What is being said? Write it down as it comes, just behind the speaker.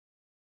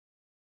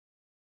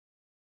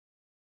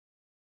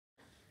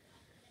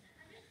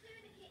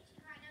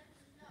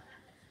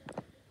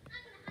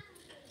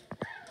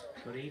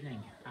good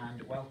evening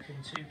and welcome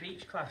to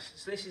Beech class.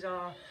 So this is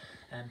our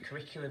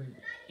curriculum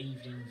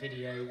evening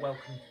video,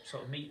 welcome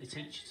sort of meet the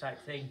teacher type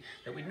thing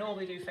that we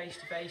normally do face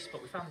to face,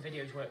 but we found the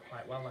videos worked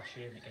quite well last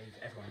year and it gave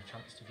everyone a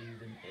chance to view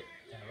them at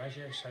their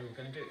leisure, so we're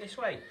going to do it this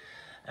way.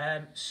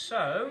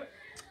 So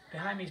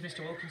behind me is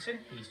Mr. Wilkinson,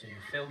 he's doing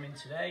the filming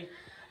today.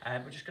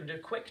 We're just going to do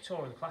a quick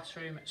tour of the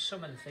classroom,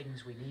 some of the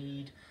things we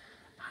need,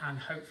 and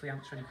hopefully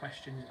answer any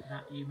questions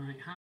that you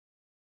might have.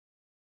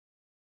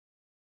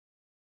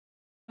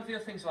 One of the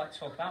other things I like to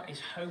talk about is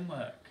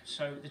homework.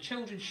 So the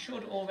children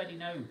should already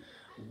know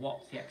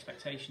what the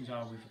expectations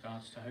are with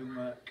regards to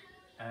homework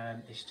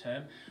this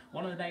term.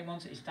 One of the main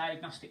ones is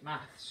diagnostic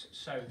maths.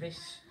 So this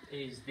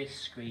is this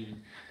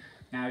screen.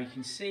 Now you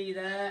can see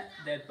there,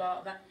 the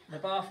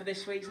bar for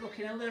this week's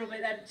looking a little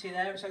bit empty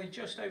there. It's only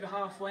just over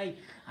halfway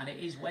and it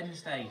is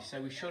Wednesday.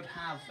 So we should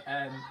have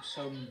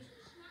some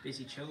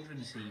busy children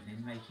this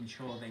evening making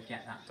sure they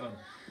get that done.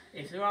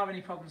 If there are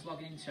any problems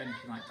logging into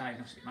anything like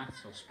diagnostic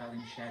maths or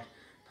spelling shed,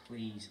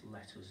 please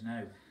let us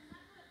know.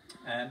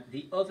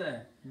 The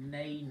other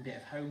main bit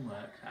of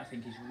homework that I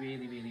think is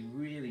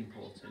really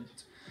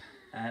important,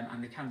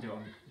 and they can do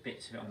on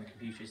bits of it on the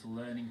computer, is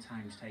learning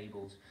times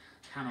tables.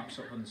 Cannot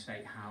sort of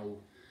understate how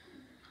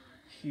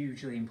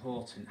hugely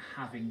important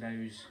having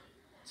those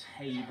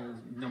table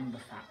number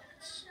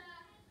facts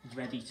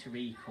ready to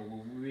recall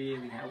will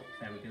really help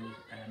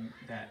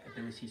their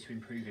ability to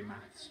improve in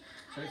maths.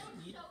 So if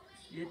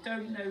you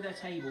don't know their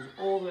tables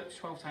all the way up to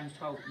 12 times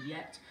 12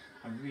 yet,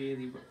 I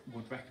really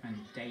would recommend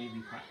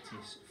daily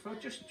practice for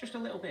just a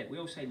little bit. We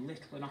all say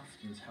little and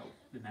often to help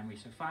the memory,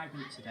 so 5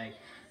 minutes a day,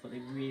 but they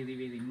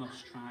really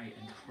must try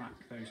and crack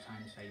those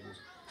times tables.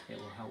 It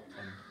will help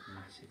them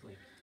massively.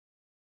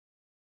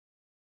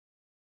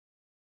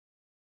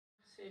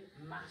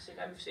 Massive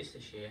emphasis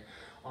this year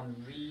on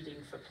reading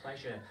for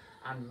pleasure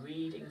and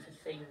reading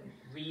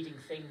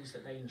things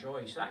that they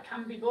enjoy. So that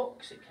can be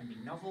books, it can be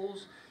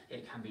novels,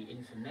 it can be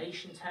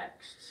information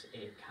texts,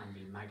 it can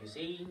be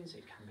magazines,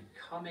 it can be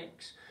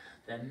comics.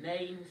 The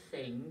main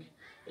thing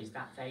is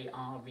that they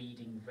are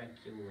reading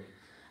regularly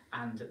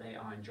and that they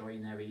are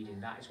enjoying their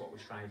reading. That is what we're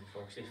striving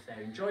for, because if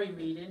they're enjoying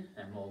reading,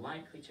 they're more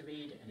likely to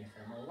read, and if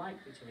they're more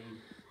likely to read,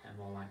 they're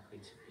more likely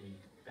to be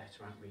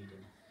better at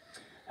reading.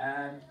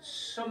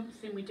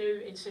 Something we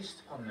do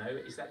insist upon though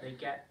is that they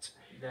get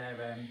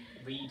their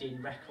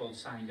reading record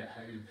signed at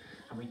home,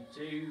 and we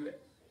do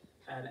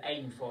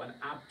aim for an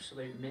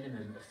absolute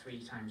minimum of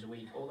 3 times a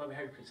week, although we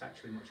hope it's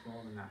actually much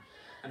more than that.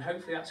 And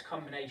hopefully that's a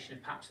combination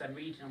of perhaps them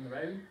reading on their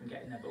own and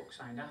getting their book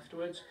signed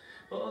afterwards,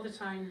 but other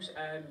times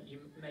you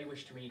may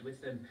wish to read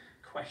with them,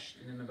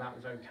 question them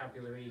about the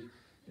vocabulary,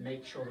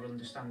 make sure they're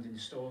understanding the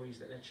stories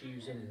that they're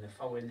choosing and they're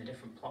following the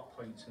different plot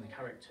points and the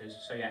characters.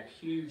 So yeah,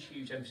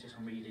 huge emphasis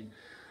on reading.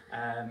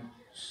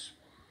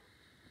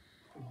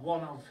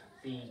 One of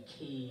the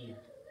key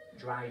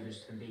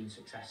drivers to them being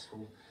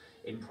successful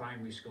in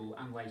primary school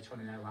and later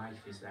on in their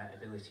life is their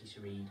ability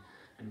to read,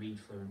 and read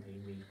fluently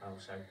and read well.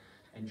 So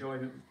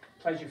enjoyment,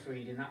 pleasure for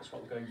reading, that's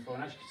what we're going for.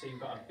 And as you can see,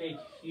 we've got a big,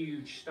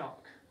 huge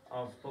stock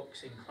of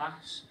books in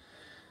class.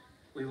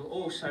 We will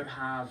also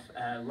have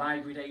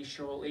library days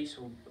shortly,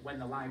 so when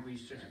the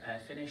library's just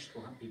finished,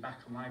 we'll be back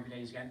on library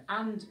days again.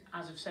 And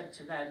as I've said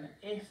to them,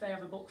 if they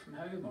have a book from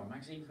home or a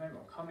magazine from home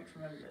or a comic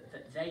from home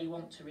that they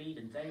want to read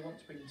and they want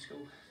to bring to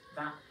school,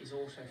 that is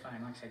also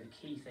fine. Like I say,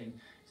 the key thing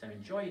is they're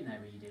enjoying their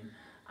reading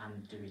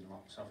and doing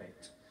lots of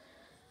it.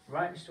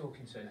 Right, Mr.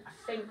 Wilkinson, I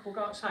think we'll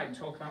go outside and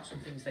talk about some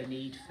things they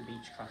need for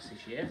Beech class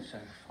this year, so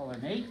follow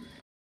me.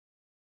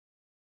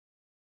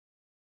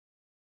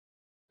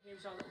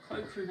 Here's our little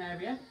cloakroom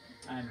area,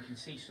 and you can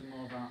see some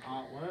more of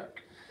our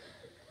artwork.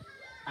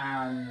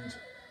 And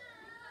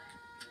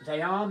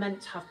they are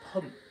meant to have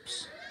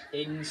pumps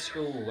in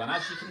school, and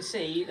as you can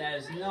see,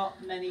 there's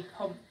not many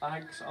pump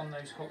bags on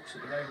those hooks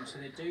at the moment, so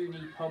they do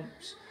need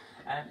pumps.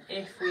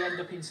 If we end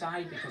up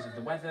inside because of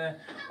the weather,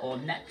 or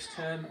next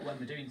term when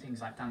we're doing things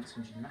like dance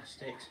and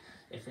gymnastics,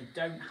 if they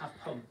don't have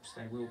pumps,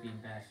 they will be in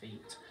bare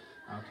feet.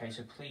 Okay,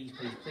 so please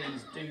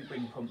do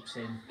bring pumps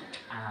in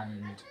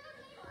and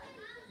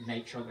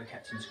make sure they're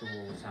kept in school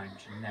all the time,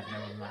 because you never know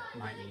when you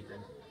might need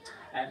them.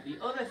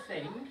 The other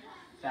thing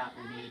that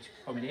we need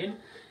coming in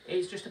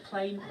is just a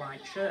plain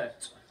white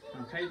shirt.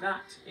 Okay,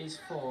 that is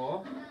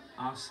for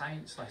our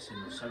science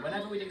lessons. So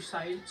whenever we do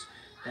science,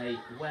 they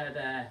wear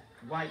their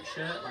white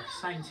shirt like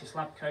a scientist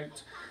lab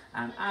coat,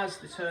 and as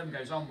the term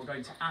goes on, we're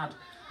going to add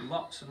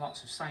lots and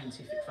lots of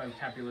scientific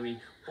vocabulary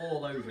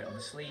all over it, on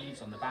the sleeves,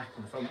 on the back,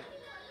 on the front.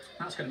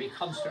 That's going to be a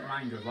constant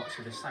reminder of lots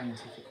of the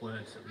scientific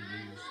words that we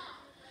use.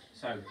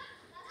 So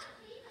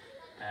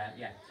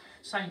yeah,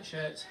 science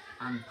shirts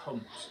and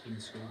pumps in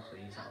school,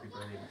 please. That would be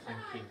brilliant. Thank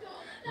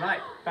you.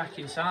 Right, back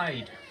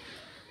inside.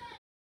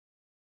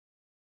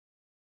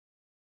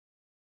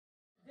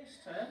 This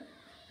term,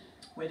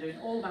 we're doing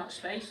all about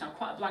space. Now,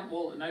 quite a blank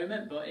wall at the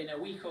moment, but in a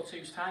week or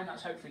two's time,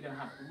 that's hopefully going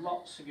to have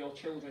lots of your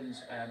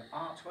children's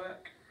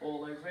artwork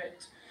all over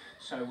it.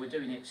 So we're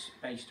doing it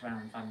based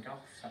around Van Gogh,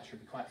 so that should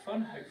be quite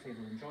fun. Hopefully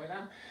they'll enjoy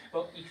that.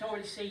 But you can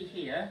already see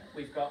here,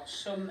 we've got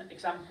some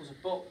examples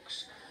of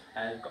books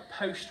We've got a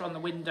poster on the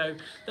window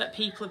that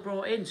people have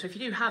brought in. So if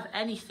you do have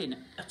anything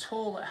at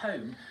all at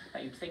home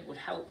that you think would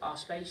help our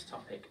space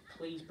topic,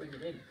 please bring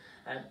it in.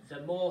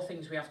 The more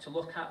things we have to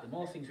look at, the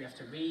more things we have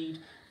to read,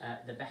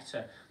 the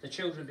better. The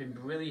children have been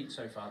brilliant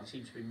so far. They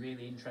seem to be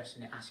really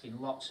interested in asking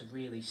lots of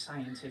really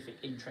scientific,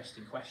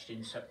 interesting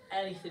questions. So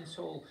anything at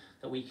all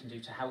that we can do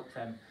to help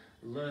them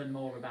learn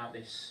more about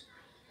this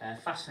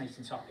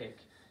fascinating topic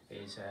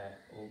is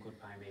all good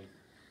by me.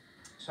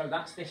 So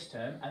that's this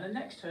term, and then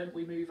next term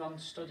we move on to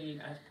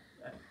studying a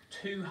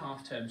 2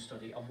 half-term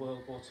study on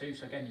World War II.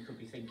 So again, you could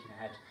be thinking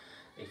ahead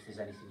if there's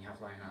anything you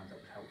have lying around that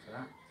would help for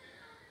that.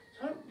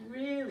 So I don't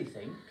really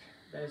think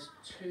there's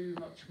too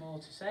much more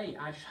to say.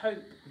 I just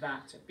hope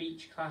that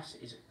Beech class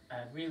is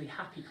a really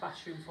happy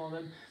classroom for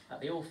them,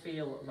 that they all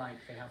feel like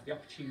they have the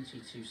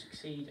opportunity to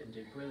succeed and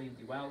do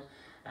brilliantly well.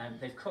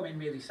 They've come in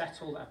really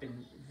settled. I've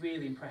been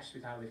really impressed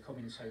with how they've come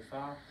in so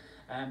far.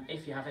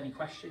 If you have any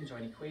questions or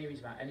any queries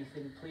about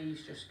anything,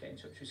 please just get in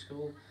touch with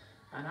school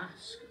and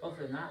ask.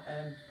 Other than that,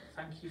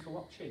 thank you for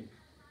watching.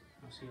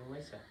 I'll see you all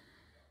later.